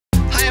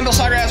again, Bill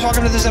Snodgrass.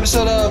 Welcome to this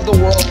episode of The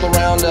World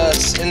Around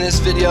Us. In this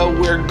video,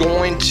 we're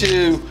going to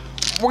do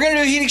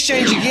a heat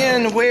exchange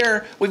again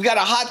where we've got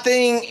a hot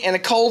thing and a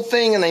cold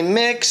thing and they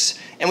mix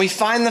and we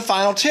find the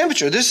final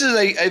temperature. This is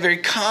a very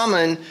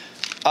common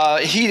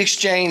heat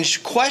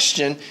exchange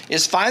question,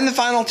 is find the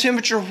final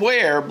temperature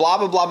where blah,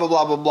 blah, blah, blah,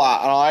 blah, blah, blah,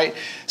 all right?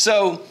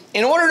 So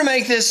in order to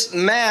make this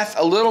math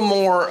a little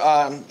more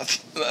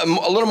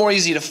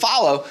easy to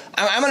follow,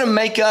 I'm going to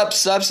make up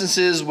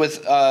substances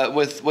with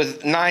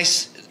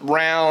nice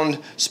round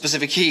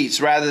specific heats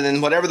rather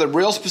than whatever the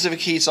real specific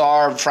heats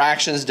are,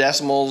 fractions,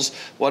 decimals,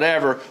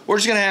 whatever. We're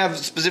just going to have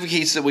specific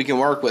heats that we can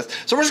work with.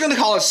 So we're just going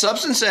to call it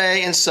substance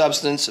A and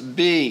substance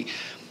B.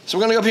 So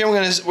we're going to go up here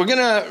and we're going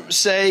to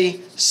say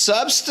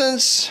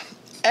substance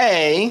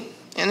A,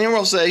 and then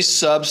we'll say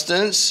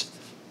substance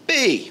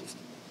B.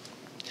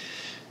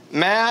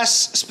 Mass,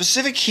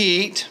 specific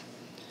heat,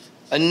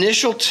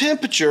 initial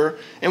temperature,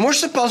 and we're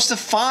supposed to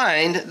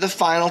find the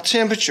final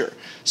temperature.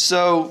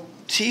 So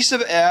T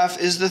sub F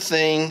is the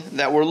thing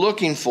that we're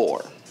looking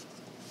for.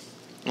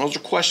 Those are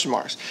question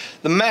marks.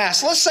 The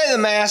mass, let's say the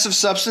mass of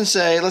substance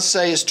A, let's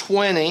say is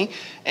 20,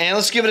 and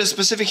let's give it a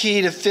specific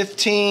heat of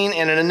 15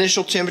 and an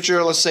initial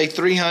temperature, let's say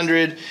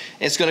 300.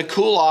 It's going to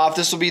cool off.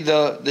 This will be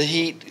the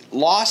heat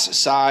loss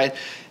side.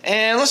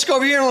 And let's go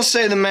over here and let's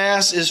say the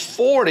mass is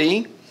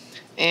 40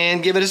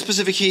 and give it a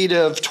specific heat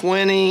of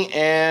 20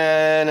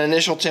 and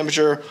initial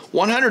temperature.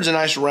 100 is a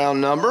nice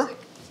round number.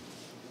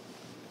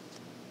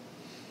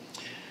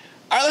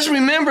 All right, let's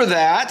remember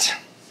that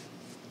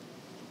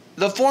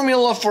the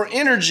formula for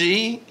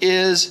energy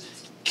is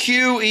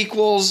Q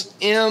equals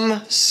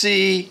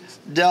MC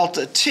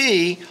delta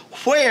T,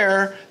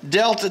 where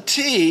delta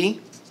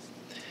T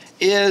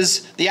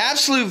is the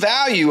absolute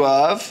value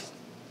of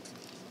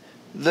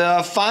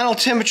the final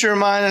temperature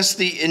minus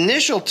the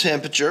initial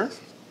temperature.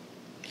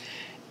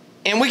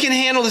 And we can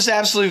handle this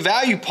absolute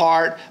value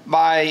part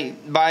by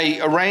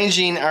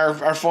arranging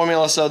our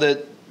formula so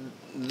that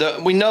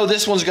we know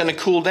this one's going to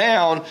cool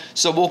down,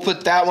 so we'll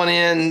put that one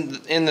in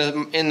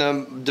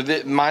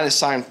the minus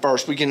sign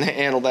first. We can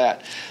handle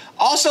that.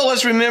 Also,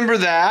 let's remember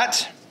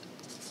that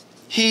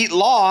heat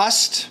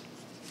lost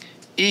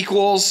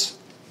equals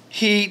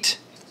heat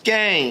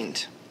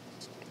gained.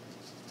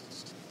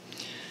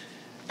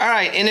 All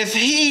right, and if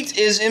heat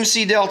is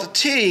MC delta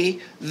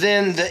T,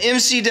 then the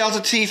MC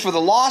delta T for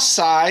the lost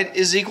side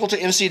is equal to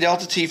MC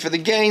delta T for the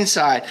gain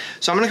side.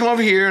 So I'm going to come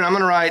over here and I'm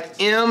going to write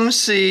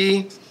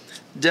MC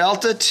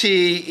delta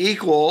T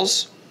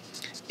equals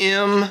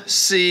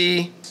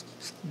MC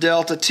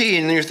delta T.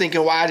 And then you're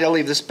thinking, why did I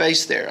leave the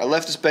space there? I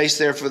left the space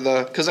there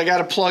because I got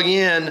to plug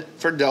in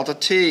for delta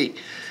T.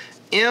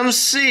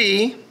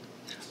 MC,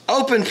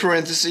 open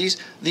parentheses,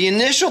 the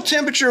initial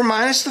temperature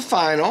minus the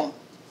final.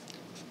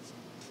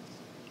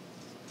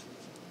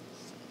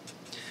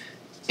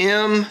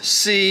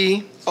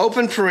 MC,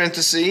 open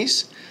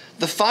parentheses,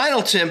 the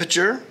final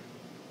temperature,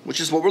 which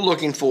is what we're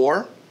looking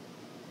for,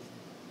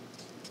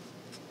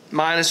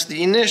 minus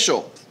the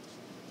initial.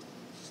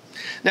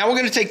 Now we're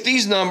going to take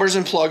these numbers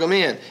and plug them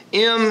in.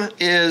 M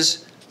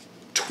is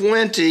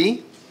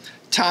 20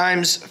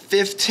 times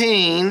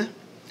 15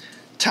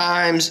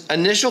 times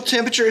initial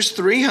temperature is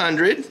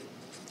 300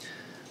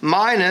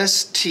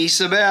 minus T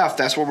sub F,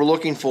 that's what we're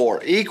looking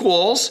for,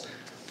 equals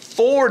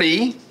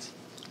 40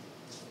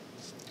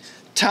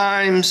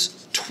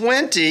 times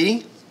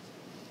 20.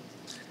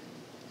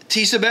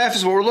 T sub F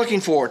is what we're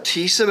looking for.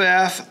 T sub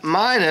F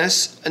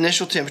minus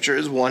initial temperature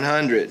is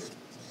 100.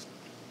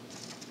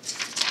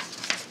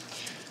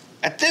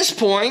 At this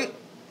point,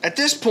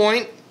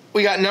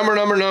 we got number,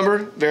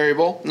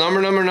 variable,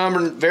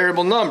 number,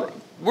 variable, number.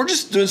 We're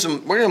just doing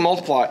we're going to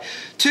multiply.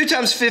 2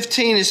 times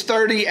 15 is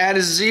 30, add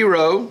a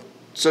 0.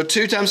 So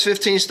 2 times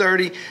 15 is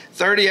 30.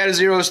 30 add a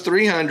 0 is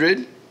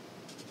 300.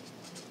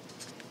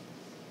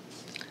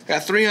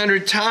 Got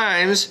 300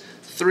 times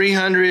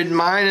 300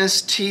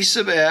 minus T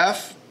sub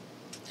F.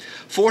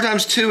 4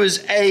 times 2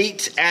 is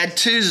 8, add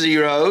 2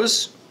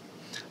 zeros.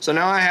 So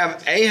now I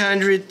have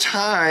 800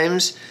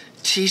 times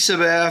T sub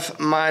F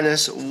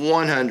minus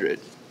 100.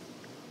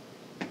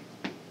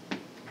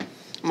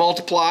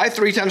 Multiply,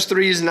 3 times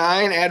 3 is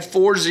 9, add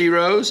 4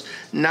 zeros.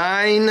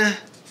 300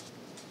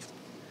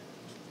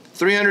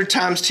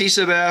 times T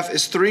sub F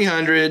is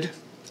 300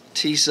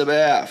 T sub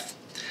F.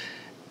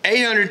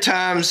 800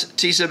 times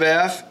T sub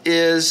F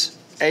is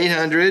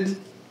 800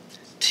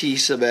 T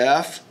sub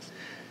F.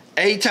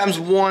 8 times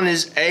 1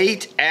 is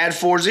 8, add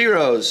 4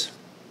 zeros.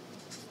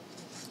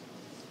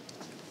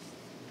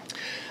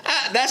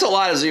 That's a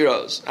lot of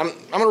zeros. I'm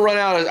gonna run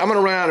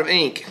out of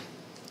ink.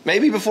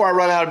 Maybe before I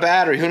run out of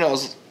battery, who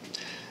knows?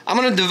 I'm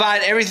gonna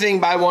divide everything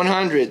by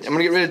 100. I'm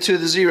gonna get rid of 2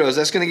 of the zeros.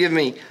 That's gonna give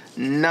me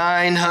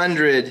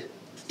 900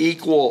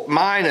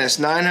 minus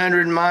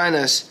 900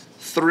 minus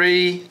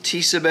 3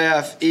 T sub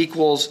F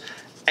equals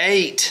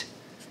 8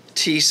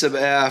 T sub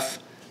F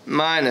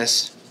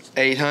minus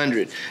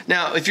 800.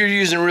 Now, if you're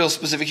using real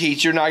specific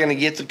heats, you're not going to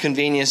get the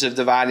convenience of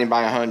dividing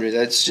by 100.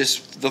 That's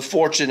just the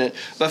fortunate.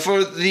 But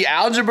for the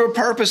algebra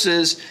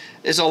purposes,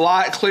 it's a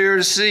lot clearer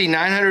to see.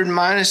 900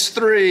 minus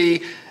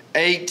 3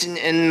 8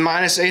 and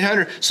minus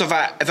 800. So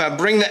if I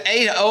bring the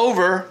 8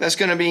 over, that's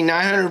going to be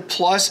 900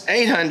 plus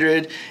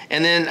 800,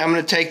 and then I'm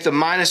going to take the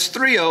minus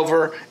 3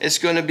 over. It's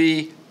going to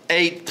be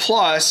 8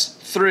 plus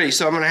 3.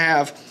 So I'm going to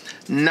have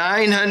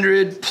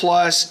 900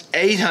 plus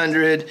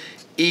 800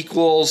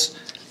 equals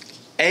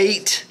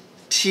 8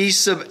 T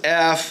sub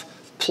F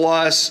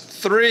plus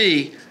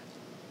 3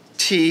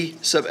 T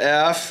sub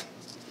F.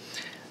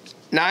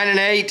 9 and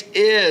 8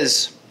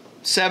 is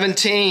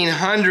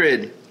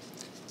 1700.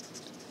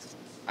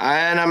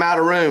 And I'm out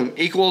of room.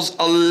 Equals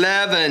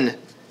 11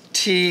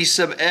 T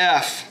sub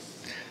F.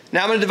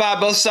 Now I'm going to divide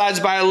both sides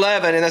by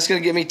 11, and that's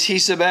going to give me T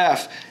sub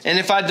F. And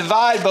if I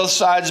divide both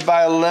sides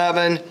by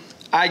 11,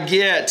 I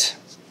get,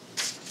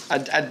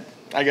 I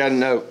got a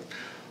note,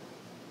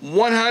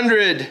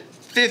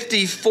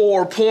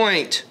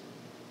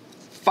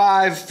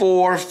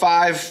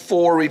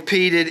 154.5454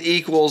 repeated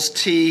equals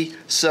T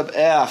sub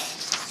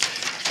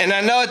F. And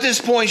I know at this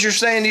point you're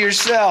saying to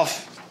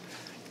yourself,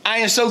 I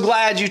am so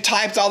glad you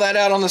typed all that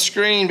out on the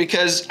screen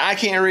because I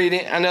can't read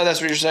it. I know that's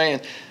what you're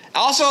saying. I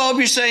also hope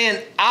you're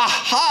saying,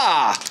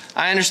 aha,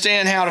 I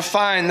understand how to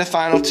find the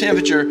final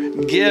temperature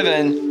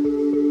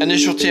given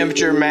initial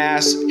temperature,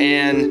 mass,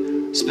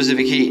 and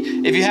specific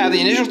heat. If you have the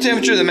initial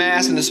temperature, the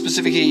mass, and the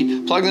specific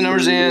heat, plug the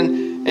numbers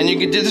in, and you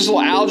can do this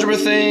little algebra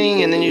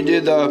thing, and then you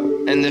do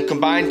the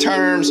combined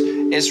terms.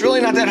 It's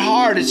really not that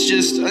hard. It's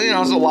just, you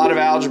know, it's a lot of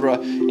algebra.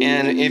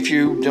 And if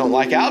you don't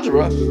like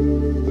algebra,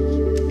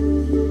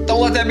 don't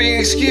let that be an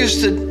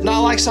excuse to not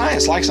like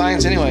science. Like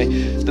science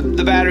anyway.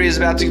 The battery is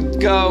about to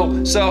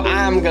go, so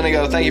I'm gonna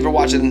go. Thank you for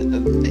watching.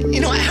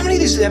 You know, how many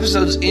of these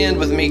episodes end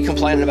with me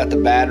complaining about the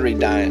battery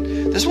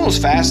dying? This one was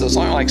fast though. It's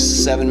only like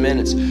 7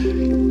 minutes.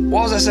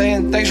 What was I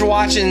saying? Thanks for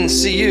watching.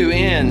 See you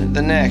in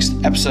the next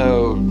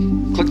episode.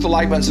 Click the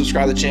like button,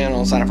 subscribe to the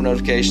channel, sign up for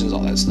notifications,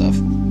 all that stuff.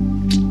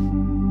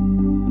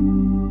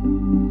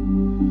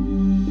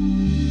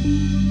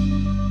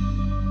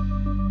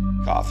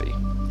 Coffee.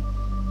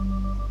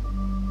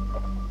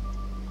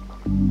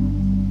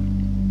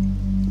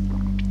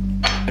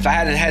 If I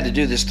hadn't had to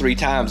do this 3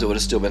 times, it would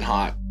have still been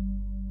hot.